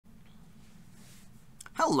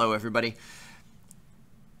Hello, everybody.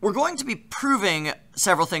 We're going to be proving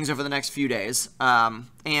several things over the next few days,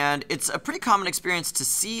 and it's a pretty common experience to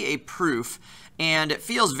see a proof, and it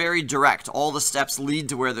feels very direct. All the steps lead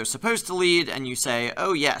to where they're supposed to lead, and you say,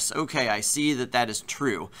 oh yes, okay, I see that that is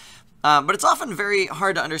true. But it's often very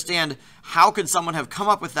hard to understand how could someone have come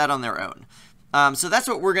up with that on their own. So that's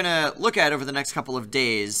what we're going to look at over the next couple of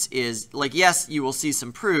days is, like, yes, you will see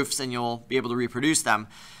some proofs and you'll be able to reproduce them,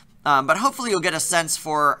 but hopefully you'll get a sense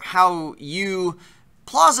for how you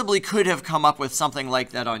plausibly could have come up with something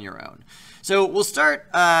like that on your own. So we'll start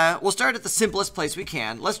at the simplest place we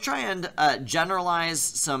can. Let's try and generalize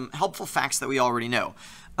some helpful facts that we already know.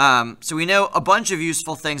 So we know a bunch of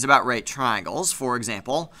useful things about right triangles. For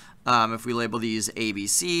example, if we label these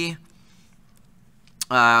ABC,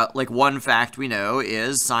 like one fact we know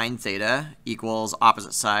is sine theta equals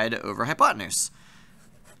opposite side over hypotenuse.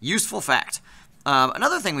 Useful fact.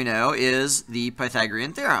 Another thing we know is the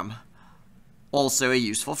Pythagorean theorem. Also a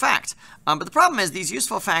useful fact. But the problem is these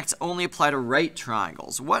useful facts only apply to right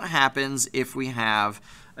triangles. What happens if we have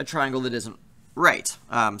a triangle that isn't right?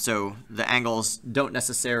 So the angles don't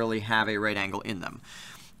necessarily have a right angle in them.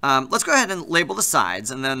 Let's go ahead and label the sides,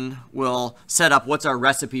 and then we'll set up what's our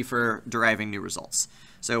recipe for deriving new results.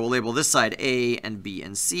 So we'll label this side A and B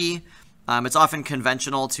and C. It's often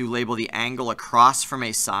conventional to label the angle across from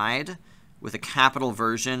a side with a capital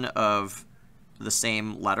version of the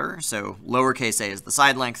same letter. So lowercase a is the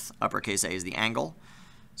side length, uppercase a is the angle.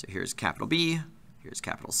 So here's capital B, here's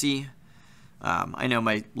capital C. I know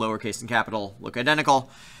my lowercase and capital look identical.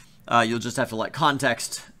 You'll just have to let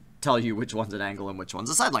context tell you which one's an angle and which one's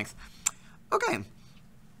a side length. Okay,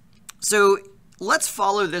 so let's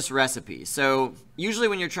follow this recipe. So usually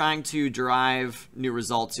when you're trying to derive new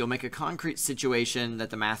results, you'll make a concrete situation that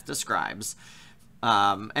the math describes.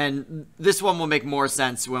 And this one will make more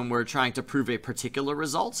sense when we're trying to prove a particular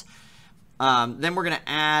result. Then we're going to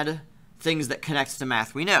add things that connect to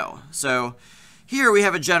math we know. So here we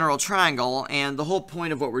have a general triangle, and the whole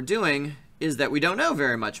point of what we're doing is that we don't know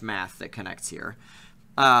very much math that connects here.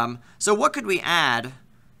 So what could we add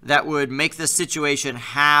that would make this situation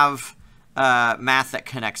have math that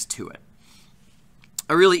connects to it?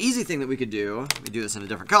 A really easy thing that we could do, let me do this in a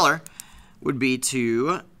different color, would be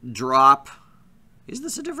to drop... Is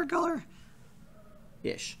this a different color?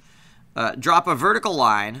 Ish. Drop a vertical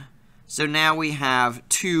line, so now we have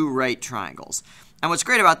two right triangles. And what's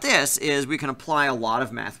great about this is we can apply a lot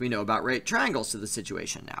of math we know about right triangles to the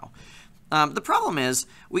situation now. The problem is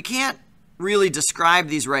we can't really describe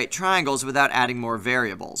these right triangles without adding more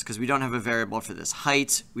variables, because we don't have a variable for this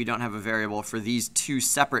height, we don't have a variable for these two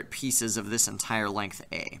separate pieces of this entire length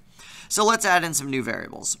A. So let's add in some new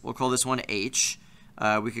variables. We'll call this one H.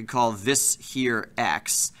 We could call this here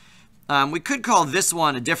X. We could call this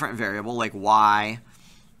one a different variable, like Y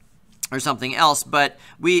or something else, but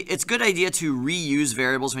it's a good idea to reuse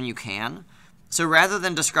variables when you can. So rather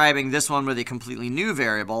than describing this one with a completely new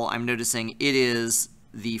variable, I'm noticing it is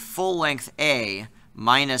the full length A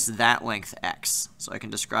minus that length X. So I can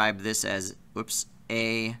describe this as,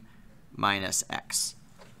 A minus X.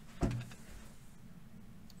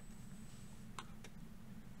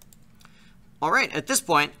 All right, at this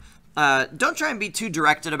point, don't try and be too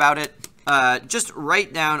directed about it. Just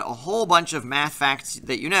write down a whole bunch of math facts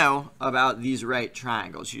that you know about these right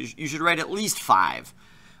triangles. You should write at least 5.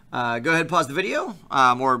 Go ahead and pause the video,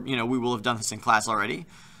 or we will have done this in class already.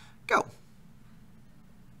 Go.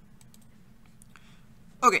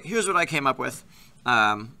 Okay, here's what I came up with.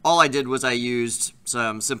 All I did was I used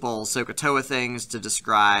some simple SOHCAHTOA things to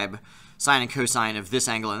describe sine and cosine of this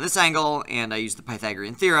angle and this angle, and I used the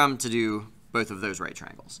Pythagorean theorem to do both of those right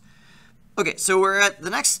triangles. Okay, so we're at the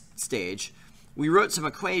next stage. We wrote some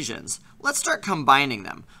equations. Let's start combining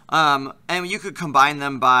them. And you could combine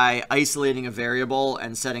them by isolating a variable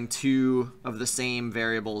and setting two of the same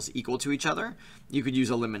variables equal to each other. You could use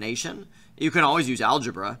elimination. You can always use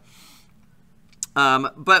algebra.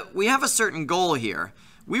 But we have a certain goal here.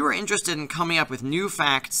 We were interested in coming up with new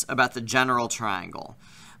facts about the general triangle.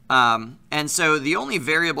 And so the only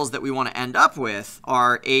variables that we want to end up with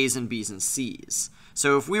are A's and B's and C's.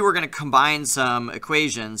 So if we were going to combine some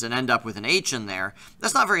equations and end up with an H in there,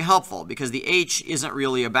 that's not very helpful because the H isn't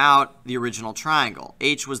really about the original triangle.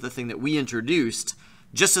 H was the thing that we introduced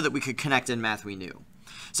just so that we could connect in math we knew.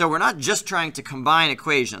 So we're not just trying to combine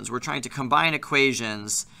equations. We're trying to combine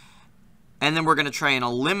equations, and then we're going to try and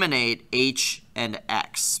eliminate H and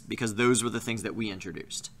X because those were the things that we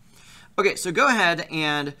introduced. Okay, so go ahead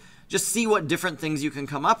and just see what different things you can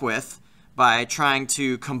come up with by trying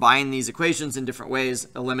to combine these equations in different ways,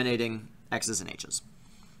 eliminating X's and H's.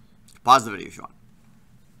 Pause the video if you want.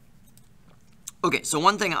 Okay, so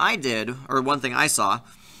one thing I did, or one thing I saw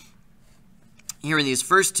here in these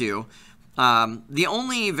first two, the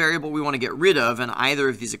only variable we want to get rid of in either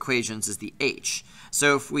of these equations is the h.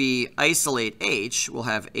 So if we isolate h, we'll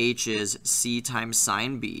have h is c times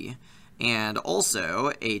sine b, and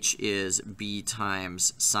also h is b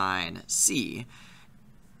times sine c.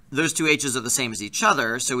 Those two h's are the same as each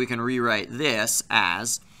other, so we can rewrite this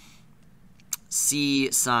as c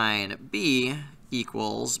sine b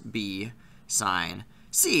equals b sine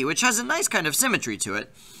c, which has a nice kind of symmetry to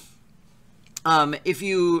it.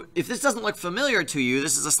 If this doesn't look familiar to you,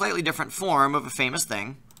 this is a slightly different form of a famous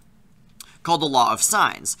thing called the law of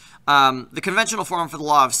sines. The conventional form for the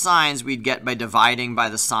law of sines we'd get by dividing by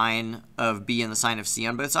the sine of b and the sine of c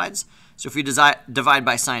on both sides. So if we divide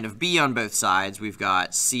by sine of b on both sides, we've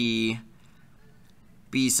got c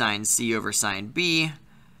b sine c over sine b.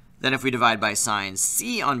 Then if we divide by sine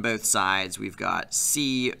c on both sides, we've got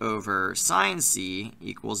c over sine c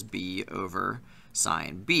equals b over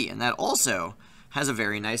sine b. And that also has a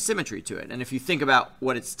very nice symmetry to it. And if you think about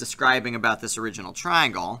what it's describing about this original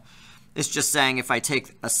triangle, it's just saying if I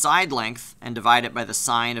take a side length and divide it by the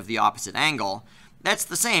sine of the opposite angle, that's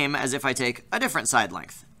the same as if I take a different side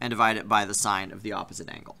length and divide it by the sine of the opposite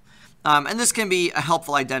angle. And this can be a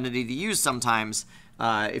helpful identity to use sometimes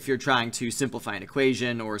if you're trying to simplify an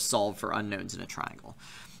equation or solve for unknowns in a triangle.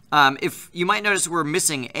 If you might notice we're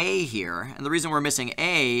missing a here, and the reason we're missing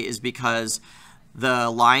a is because the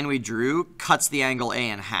line we drew cuts the angle a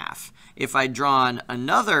in half. If I'd drawn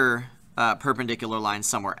another perpendicular line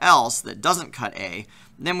somewhere else that doesn't cut a,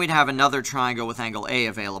 then we'd have another triangle with angle a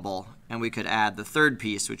available, and we could add the third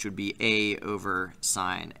piece, which would be a over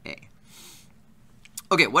sine a.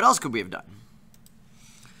 Okay, what else could we have done?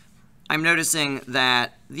 I'm noticing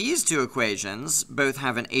that these two equations both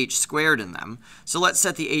have an h squared in them, so let's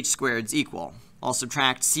set the h squareds equal. I'll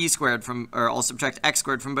subtract x squared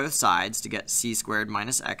from both sides to get c squared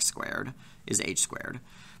minus x squared is h squared.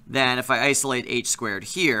 Then if I isolate h squared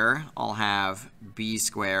here, I'll have b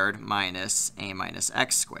squared minus a minus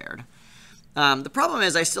x squared. The problem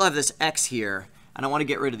is I still have this x here, and I want to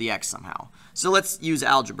get rid of the x somehow. So let's use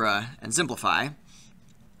algebra and simplify.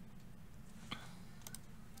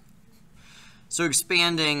 So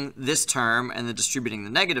expanding this term and then distributing the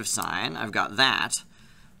negative sign, I've got that.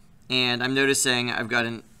 And I'm noticing I've got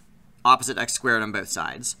an opposite x squared on both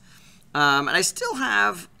sides. And I still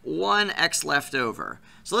have one x left over.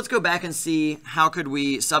 So let's go back and see how could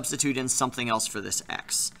we substitute in something else for this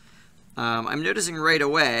x. I'm noticing right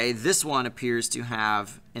away this one appears to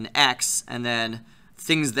have an x and then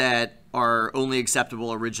things that are only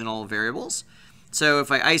acceptable original variables. So if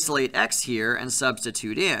I isolate x here and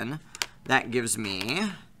substitute in, that gives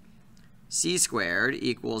me c squared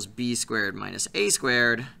equals b squared minus a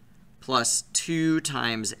squared plus 2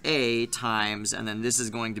 times a times, and then this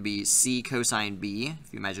is going to be c cosine b,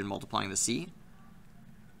 if you imagine multiplying the c.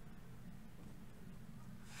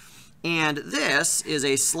 And this is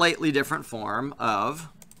a slightly different form of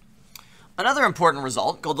another important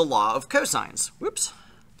result called the law of cosines. Whoops,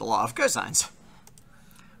 the law of cosines.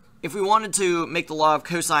 If we wanted to make the law of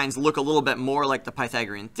cosines look a little bit more like the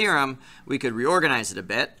Pythagorean theorem, we could reorganize it a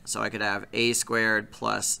bit. So I could have a squared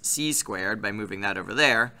plus c squared by moving that over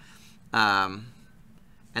there. And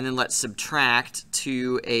then let's subtract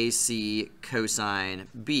 2ac cosine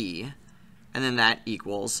b, and then that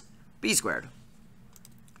equals b squared.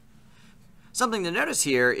 Something to notice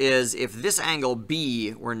here is if this angle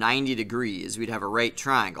b were 90 degrees, we'd have a right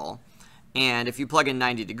triangle. And if you plug in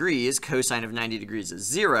 90 degrees, cosine of 90 degrees is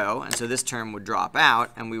 0, and so this term would drop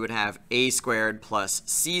out, and we would have a squared plus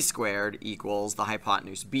c squared equals the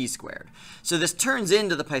hypotenuse b squared. So this turns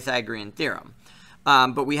into the Pythagorean theorem.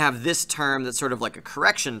 But we have this term that's sort of like a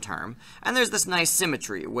correction term, and there's this nice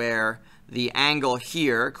symmetry where the angle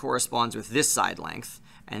here corresponds with this side length,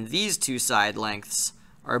 and these two side lengths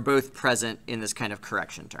are both present in this kind of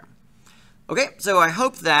correction term. Okay, so I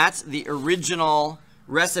hope that the original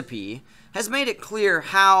recipe has made it clear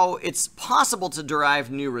how it's possible to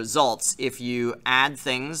derive new results if you add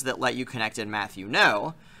things that let you connect in math you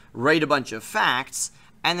know, write a bunch of facts,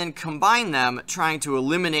 and then combine them trying to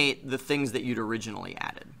eliminate the things that you'd originally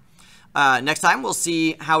added. Next time, we'll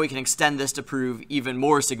see how we can extend this to prove even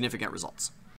more significant results.